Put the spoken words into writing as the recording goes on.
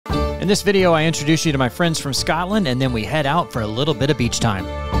In this video, I introduce you to my friends from Scotland, and then we head out for a little bit of beach time.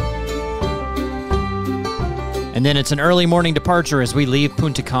 And then it's an early morning departure as we leave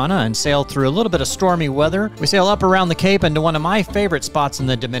Punta Cana and sail through a little bit of stormy weather. We sail up around the Cape into one of my favorite spots in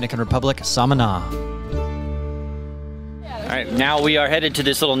the Dominican Republic, Samana. All right, now we are headed to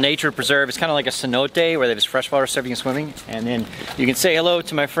this little nature preserve. It's kind of like a cenote where they have freshwater surfing and swimming. And then you can say hello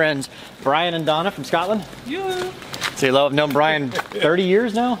to my friends Brian and Donna from Scotland. Yeah. Say hello. I've known Brian 30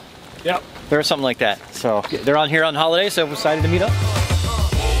 years now? Yep. Or something like that. So they're on here on holiday, so we decided to meet up.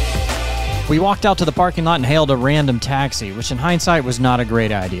 We walked out to the parking lot and hailed a random taxi, which in hindsight was not a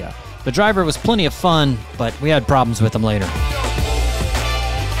great idea. The driver was plenty of fun, but we had problems with him later.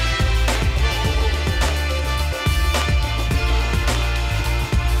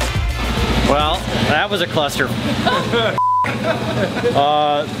 Well, that was a cluster.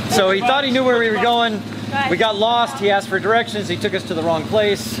 So he thought he knew where we were going. We got lost. He asked for directions. He took us to the wrong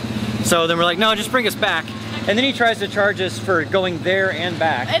place. So then we're like, no, just bring us back. And then he tries to charge us for going there and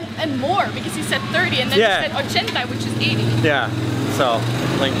back. And more, because he said 30, and then he said 80, which is 80. Yeah, so,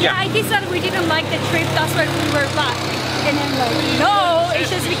 like, yeah. I decided we didn't like the trip, that's why we were back. And then like, no,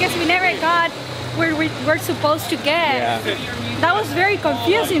 it's just because we never got where we were supposed to get. Yeah. That was very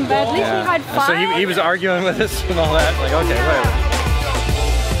confusing, but at least we had fun. So he was arguing with us and all that, like, okay, whatever.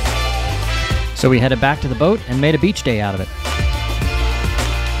 So we headed back to the boat and made a beach day out of it.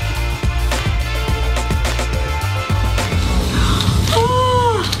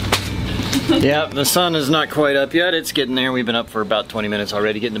 Yeah, the sun is not quite up yet. It's getting there. We've been up for about 20 minutes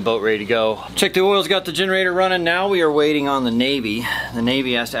already, getting the boat ready to go. Check the oil's got the generator running. Now we are waiting on the Navy. The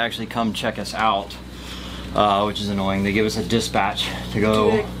Navy has to actually come check us out, which is annoying. They give us a dispatch to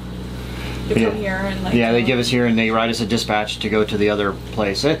go. They come here and like. Yeah, they give us here and they write us a dispatch to go to the other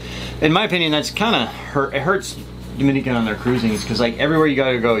place. In my opinion, that's kind of it hurts Dominican on their cruisings because like everywhere you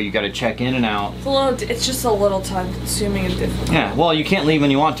gotta go, you gotta check in and out. It's just a little time consuming and difficult. Yeah, well, you can't leave when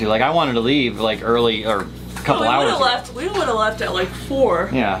you want to. Like I wanted to leave like early or a couple hours ago. We would have left at like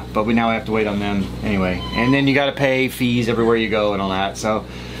 4. Yeah, but we now have to wait on them anyway. And then you gotta pay fees everywhere you go and all that. So,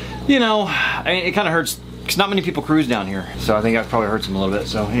 you know, I mean, it kind of hurts because not many people cruise down here. So I think that probably hurts them a little bit.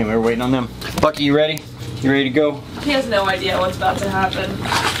 So anyway, we're waiting on them. Bucky, you ready? You ready to go? He has no idea what's about to happen.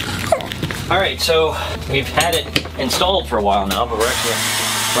 Alright, so we've had it installed for a while now, but we're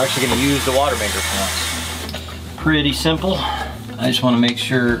actually going to use the water maker for once. Pretty simple. I just want to make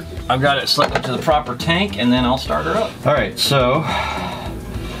sure I've got it slipped into the proper tank and then I'll start her up. Alright, so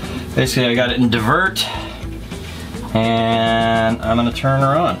basically I got it in divert and I'm going to turn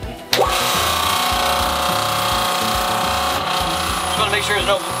her on. Just want to make sure there's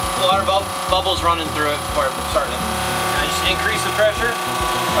no water bubbles running through it before I start it. I just increase the pressure.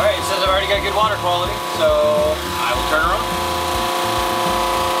 Alright, it says I've already got good water quality, so I will turn her on.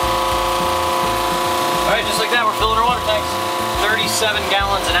 Alright, just like that, we're filling our water tanks. 37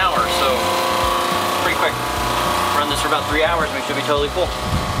 gallons an hour, so pretty quick. Run this for about 3 hours, we should be totally full.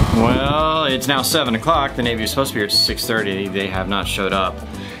 Well, it's now 7 o'clock. The Navy was supposed to be here at 6:30. They have not showed up.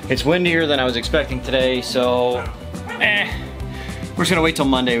 It's windier than I was expecting today, so we're just gonna wait till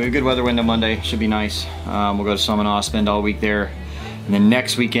Monday. We have a good weather window Monday, should be nice. We'll go to Samana, spend all week there. And then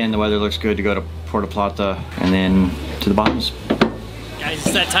next weekend, the weather looks good to go to Puerto Plata and then to the Bahamas. Guys,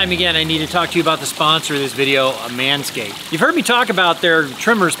 it's that time again. I need to talk to you about the sponsor of this video, Manscaped. You've heard me talk about their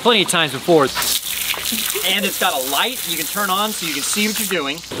trimmers plenty of times before. And it's got a light you can turn on so you can see what you're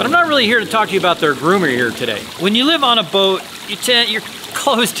doing. But I'm not really here to talk to you about their groomer here today. When you live on a boat, your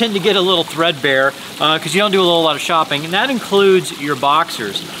clothes tend to get a little threadbare because you don't do a lot of shopping, and that includes your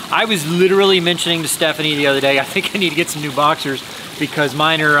boxers. I was literally mentioning to Stephanie the other day, I think I need to get some new boxers because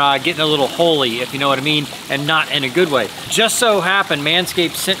mine are getting a little holy, if you know what I mean, and not in a good way. Just so happened,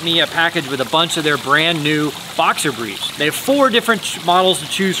 Manscaped sent me a package with a bunch of their brand new boxer briefs. They have 4 different models to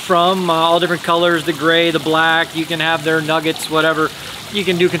choose from, all different colors, the gray, the black, you can have their nuggets, whatever. You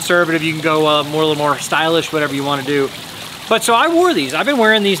can do conservative, you can go a little more stylish, whatever you want to do. But so I wore these. I've been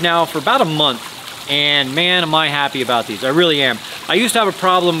wearing these now for about a month. And man, am I happy about these. I really am. I used to have a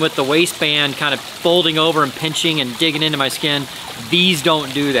problem with the waistband kind of folding over and pinching and digging into my skin. These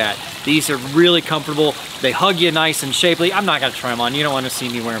don't do that. These are really comfortable. They hug you nice and shapely. I'm not gonna try them on. You don't wanna see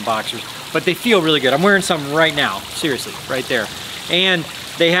me wearing boxers, but they feel really good. I'm wearing some right now, seriously, right there. And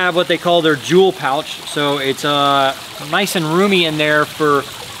they have what they call their jewel pouch. So it's nice and roomy in there for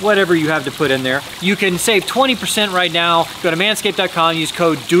whatever you have to put in there. You can save 20% right now. Go to manscaped.com, use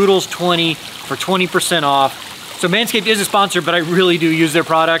code Doodles20 for 20% off. So Manscaped is a sponsor, but I really do use their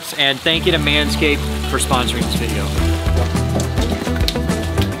products, and thank you to Manscaped for sponsoring this video.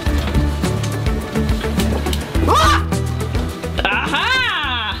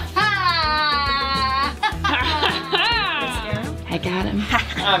 Aha! got him.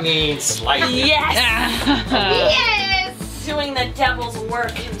 I mean, slightly. Yes! Yes! Doing the devil's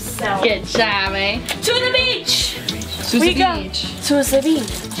work himself. Good job, eh? To the beach! To the go. beach. To the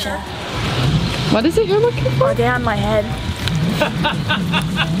beach. What is it you're looking for? Are they on my head?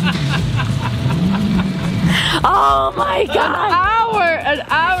 Oh my god! An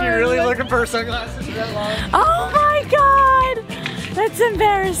hour. You're really looking for sunglasses that long? Oh my god! That's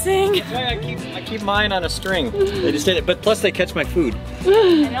embarrassing. That's why I keep mine on a string. They just did it, but plus they catch my food.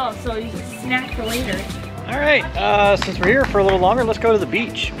 I know, so you can snack for later. All right, since we're here for a little longer, let's go to the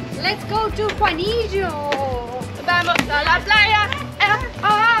beach. Let's go to Juanillo. Vamos a la playa.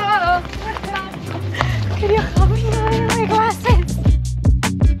 Quería comer my glasses.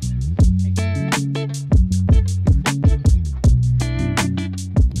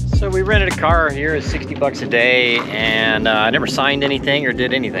 So we rented a car here at 60 bucks a day, and I never signed anything or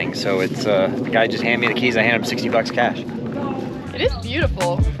did anything. So it's the guy just handed me the keys. I handed him 60 bucks cash. It is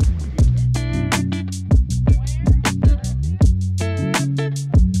beautiful.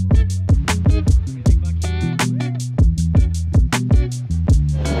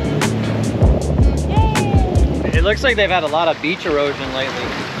 It looks like they've had a lot of beach erosion lately.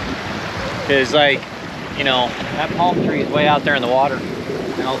 Cause like, you know, that palm tree is way out there in the water.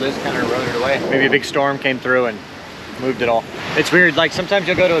 And all this kind of eroded away. Maybe a big storm came through and moved it all. It's weird, like sometimes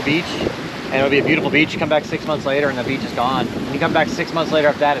you'll go to a beach and it'll be a beautiful beach, you come back 6 months later and the beach is gone. And you come back 6 months later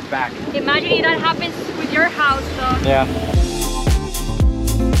after that, it's back. Imagine that happens with your house though. Yeah.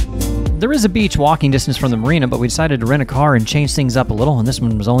 There is a beach walking distance from the marina, but we decided to rent a car and change things up a little, and this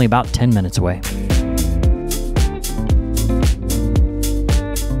one was only about 10 minutes away.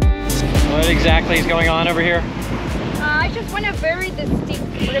 What exactly is going on over here? I just want to bury the stick.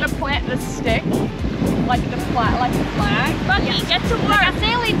 We're gonna plant the stick like the flag. Bucky, get to work. Like a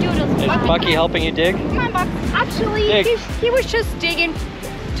silly Doodles. Is Bucky helping you dig? Come on, Buck. Actually, Dig. he was just digging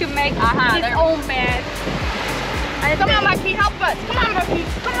to make his own bed. Come on, Bucky, help us. Come on, Bucky.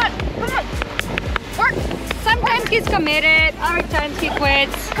 Come on. Work. Sometimes he's committed, other times he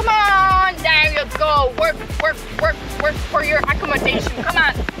quits. Come on, there you go. Work for your accommodation. Come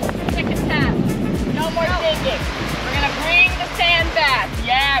on. Take a tap. No more digging. We're gonna bring the sand back.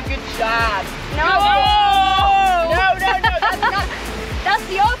 Yeah, good job. No. That's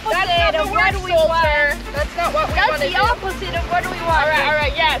the opposite of what we want. That's not what we That's want to the do. opposite of what we want. All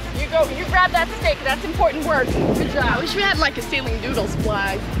right, yes. You grab that stick. That's important work. Good job. I wish we had like a Sailing Doodles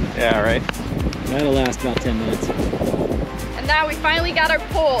flag. Yeah, right. That'll last about 10 minutes. And now we finally got our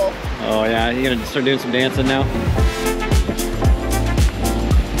pole. Oh yeah, you gonna start doing some dancing now?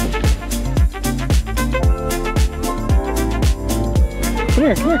 Come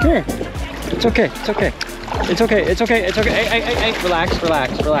here. It's okay. Hey, relax.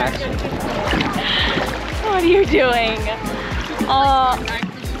 What are you doing? All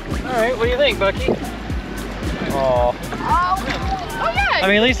right, what do you think, Bucky? Oh. Oh yeah. I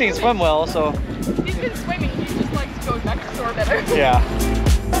mean, at least he can swim well, so. He's been swimming. He just likes to go next door better. Yeah.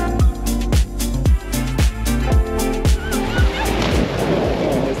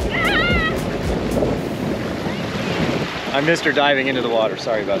 I missed her diving into the water.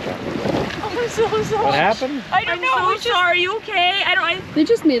 Sorry about that. I'm so sorry. What happened? I don't know. I'm so sorry. Are you okay? They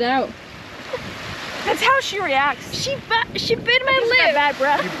just made out. That's how she reacts. She bit my lip. Bad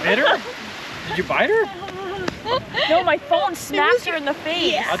breath. You bit her? Did you bite her? No, my phone smacked her in the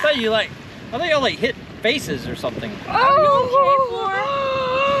face. I thought you like hit faces or something. Are you okay, Flora?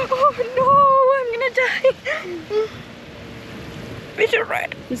 Oh no, I'm gonna die. It's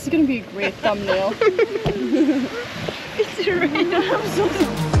alright. This is gonna be a great thumbnail. It's alright. I'm so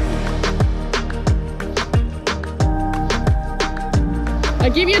sorry. I'll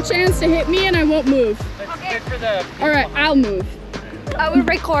give you a chance to hit me and I won't move. Okay. All right, I'll move. I will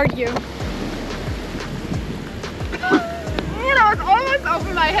record you. It's almost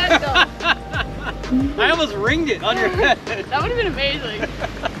over my head though. I almost ringed it on your head. That would have been amazing.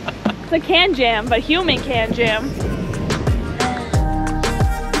 It's a can jam, but human can jam.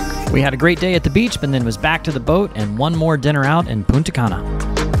 We had a great day at the beach, but then was back to the boat and one more dinner out in Punta Cana.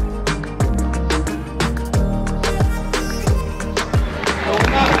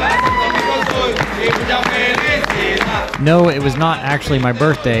 No, it was not actually my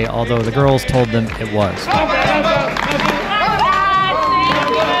birthday, although the girls told them it was.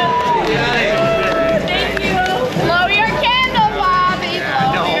 Blow your candle, Bobby.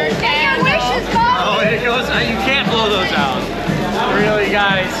 Blow your candle. Oh, it goes. You can't blow those out. Really,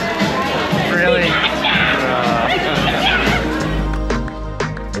 guys? Really?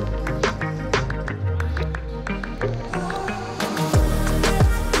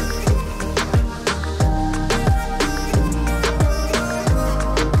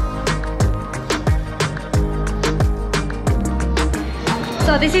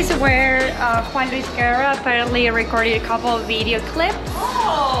 this is where Juan Luis Guerra apparently recorded a couple of video clips.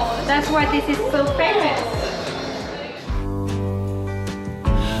 Oh, that's why this is so famous.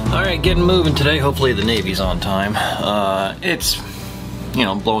 All right, getting moving today. Hopefully the Navy's on time. It's, you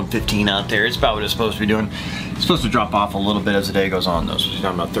know, blowing 15 out there. It's about what it's supposed to be doing. It's supposed to drop off a little bit as the day goes on though. So it's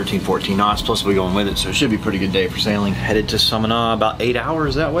down about 13, 14 knots. Plus we'll be going with it. So it should be a pretty good day for sailing. Headed to Samana about 8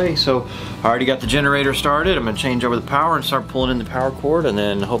 hours that way. So I already got the generator started. I'm gonna change over the power and start pulling in the power cord. And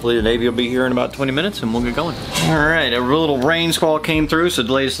then hopefully the Navy will be here in about 20 minutes and we'll get going. All right, a little rain squall came through. So it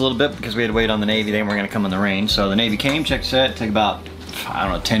delayed us a little bit because we had to wait on the Navy. They weren't gonna come in the rain. So the Navy came, checked set, took about, I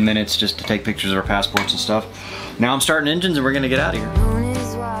don't know, 10 minutes just to take pictures of our passports and stuff. Now I'm starting engines and we're gonna get out of here.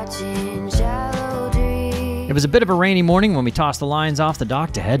 It was a bit of a rainy morning when we tossed the lines off the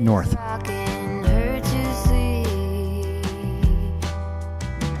dock to head north.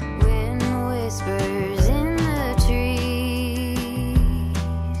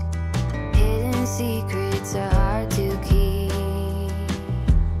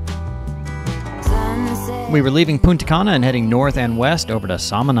 We were leaving Punta Cana and heading north and west over to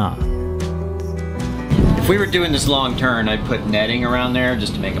Samana. If we were doing this long turn, I'd put netting around there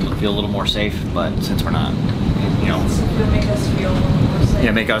just to make them feel a little more safe, but since we're not, you know. It'll make us feel a little more safe.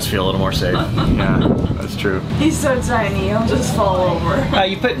 Yeah, make us feel a little more safe. Yeah, that's true. He's so tiny, he'll just fall over.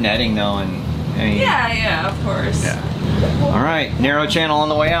 You put netting though, and I mean, yeah, of course. Yeah. All right, narrow channel on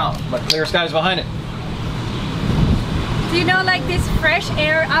the way out, but clear skies behind it. Do you know, like this fresh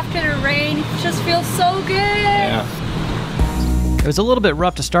air after the rain, it just feels so good. Yeah. It was a little bit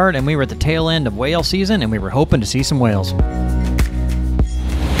rough to start and we were at the tail end of whale season and we were hoping to see some whales. How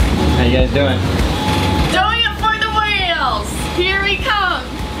you guys doing? Doing it for the whales! Here we come!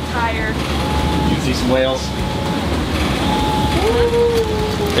 Tired. You see some whales?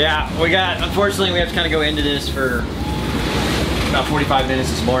 Yeah, unfortunately we have to kind of go into this for about 45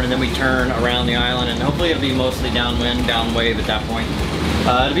 minutes this morning, then we turn around the island and hopefully it'll be mostly downwind, down wave at that point.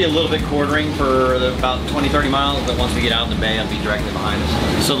 It'll be a little bit quartering for about 20-30 miles, but once we get out in the bay, it'll be directly behind us.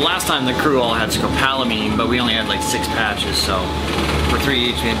 So the last time the crew all had scopolamine, but we only had like 6 patches, so for 3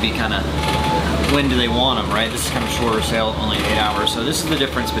 each, we had to be kind of, when do they want them, right? This is kind of shorter sail, only 8 hours. So this is the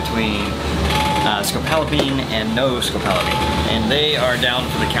difference between scopolamine and no scopolamine. And they are down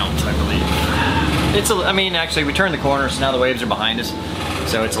for the count, I believe. I mean, actually, we turned the corner, so now the waves are behind us,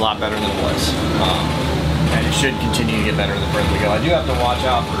 so it's a lot better than it was. And it should continue to get better the further we go. I do have to watch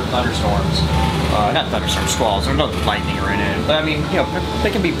out for thunderstorms. Not thunderstorms, squalls. There's no lightning or anything. But I mean, you know,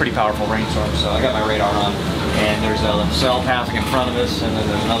 they can be pretty powerful rainstorms, so I got my radar on. And there's a cell passing in front of us, and then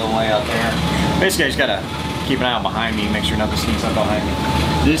there's another one way out there. Basically, I just gotta keep an eye out behind me, make sure nothing sneaks up behind me.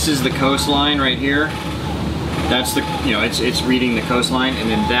 This is the coastline right here. That's the, you know, it's reading the coastline, and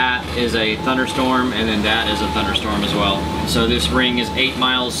then that is a thunderstorm, and then that is a thunderstorm as well. So this ring is 8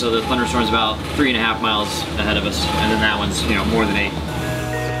 miles, so the thunderstorm's about 3.5 miles ahead of us, and then that one's, you know, more than 8.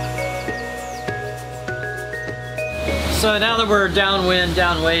 So now that we're downwind,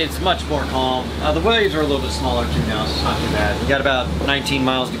 down wave, it's much more calm. The waves are a little bit smaller too now, so it's not too bad. We got about 19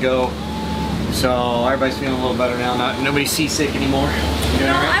 miles to go, so everybody's feeling a little better now. Nobody's seasick anymore.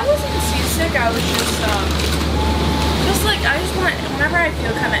 No, I wasn't seasick. I was just like, I just want, whenever I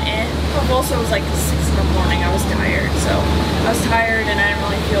feel kind of but also it was like 6 in the morning, I was tired, so I was tired and I didn't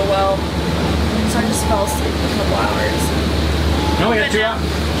really feel well, so I just fell asleep for a couple hours. No, we got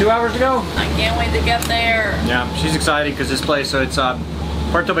 2 hours to go. I can't wait to get there. Yeah, she's excited because this place, so it's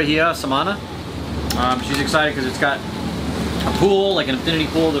Puerto Bahia, Samana. She's excited because it's got a pool, like an infinity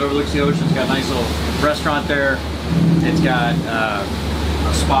pool that overlooks the ocean. It's got a nice little restaurant there. It's got a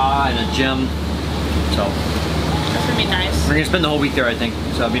spa and a gym, so. That's gonna be nice. We're gonna spend the whole week there, I think,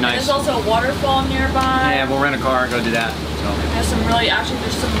 so it'll be nice. And there's also a waterfall nearby. Yeah, we'll rent a car and go do that. So. There's some really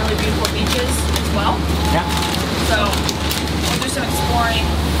beautiful beaches as well. Yeah. So we'll do some exploring.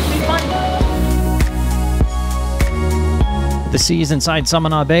 It'll be fun. The seas inside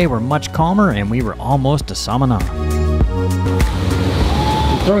Samana Bay were much calmer and we were almost to Samana. I'm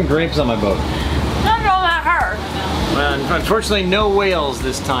throwing grapes on my boat. Not all that hurt. Well, unfortunately, no whales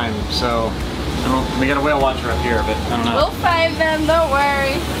this time, so. We got a whale watcher up here, but I don't know. We'll find them, don't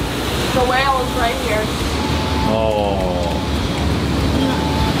worry. The whale is right here. Oh.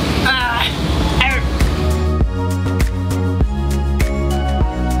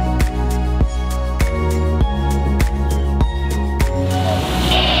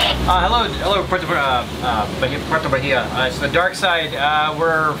 Hello, Puerto Bahia. It's the dark side.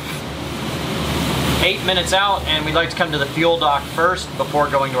 We're 8 minutes out, and we'd like to come to the fuel dock first before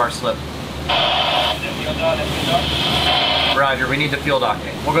going to our slip. Roger, we need the fuel dock.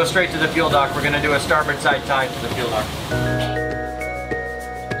 We'll go straight to the fuel dock. We're going to do a starboard side tie to the fuel dock.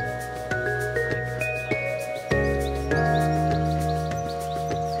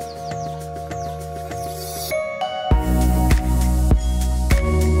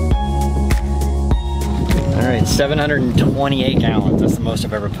 728 gallons. That's the most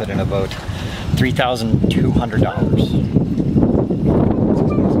I've ever put in a boat.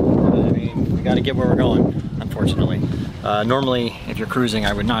 $3,200. I mean, we got to get where we're going, unfortunately. Normally, if you're cruising,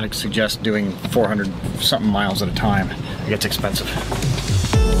 I would not suggest doing 400 something miles at a time. It gets expensive.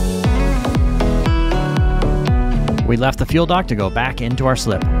 We left the fuel dock to go back into our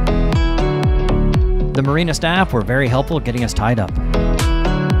slip. The marina staff were very helpful getting us tied up.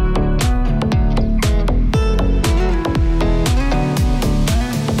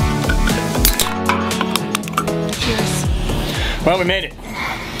 Well, we made it.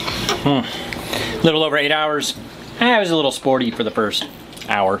 A little over 8 hours. It was a little sporty for the first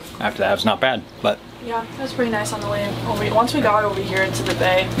hour. After that, it was not bad, but... Yeah, it was pretty nice on the way over. Once we got over here into the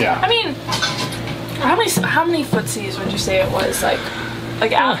bay. Yeah. I mean, how many footsies would you say it was? Like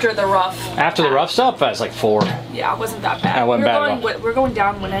after the rough? After the rough stuff, that's like 4. Yeah, it wasn't that bad. That wasn't bad at all. We're going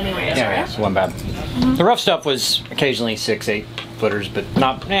downwind anyways, Yeah, right? yeah, it wasn't bad. The rough stuff was occasionally 6, 8 footers, but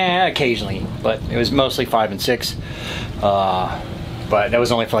not occasionally. But it was mostly 5 and 6. But that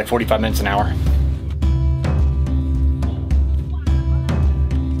was only for like 45 minutes an hour.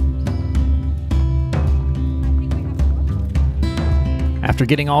 After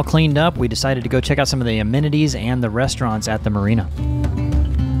getting all cleaned up, we decided to go check out some of the amenities and the restaurants at the marina.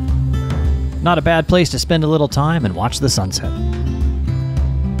 Not a bad place to spend a little time and watch the sunset.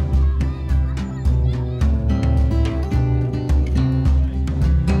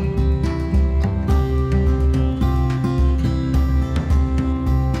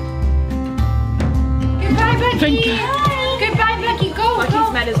 Goodbye, Becky. Go.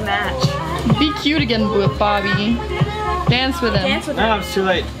 Lucky's met his match. Be cute again with Bobby. Dance with him. Dance with No, him. it's too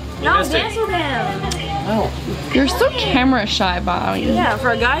late. No, dance with him. Oh. You're so camera shy, Bobby. Yeah,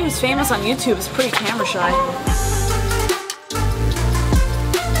 for a guy who's famous on YouTube, it's pretty camera shy.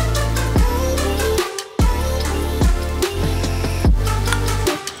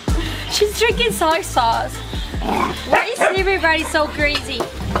 She's drinking soy sauce. Why is everybody so crazy?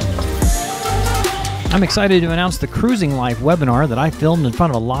 I'm excited to announce the Cruising Life webinar that I filmed in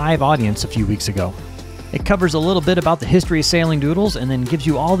front of a live audience a few weeks ago. It covers a little bit about the history of sailing Doodles and then gives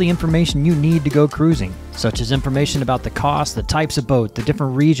you all the information you need to go cruising, such as information about the cost, the types of boat, the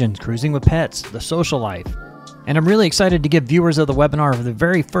different regions, cruising with pets, the social life. And I'm really excited to give viewers of the webinar the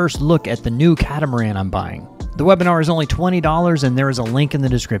very first look at the new catamaran I'm buying. The webinar is only $20 and there is a link in the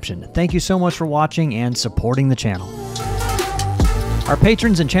description. Thank you so much for watching and supporting the channel. Our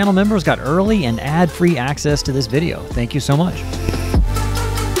patrons and channel members got early and ad-free access to this video. Thank you so much.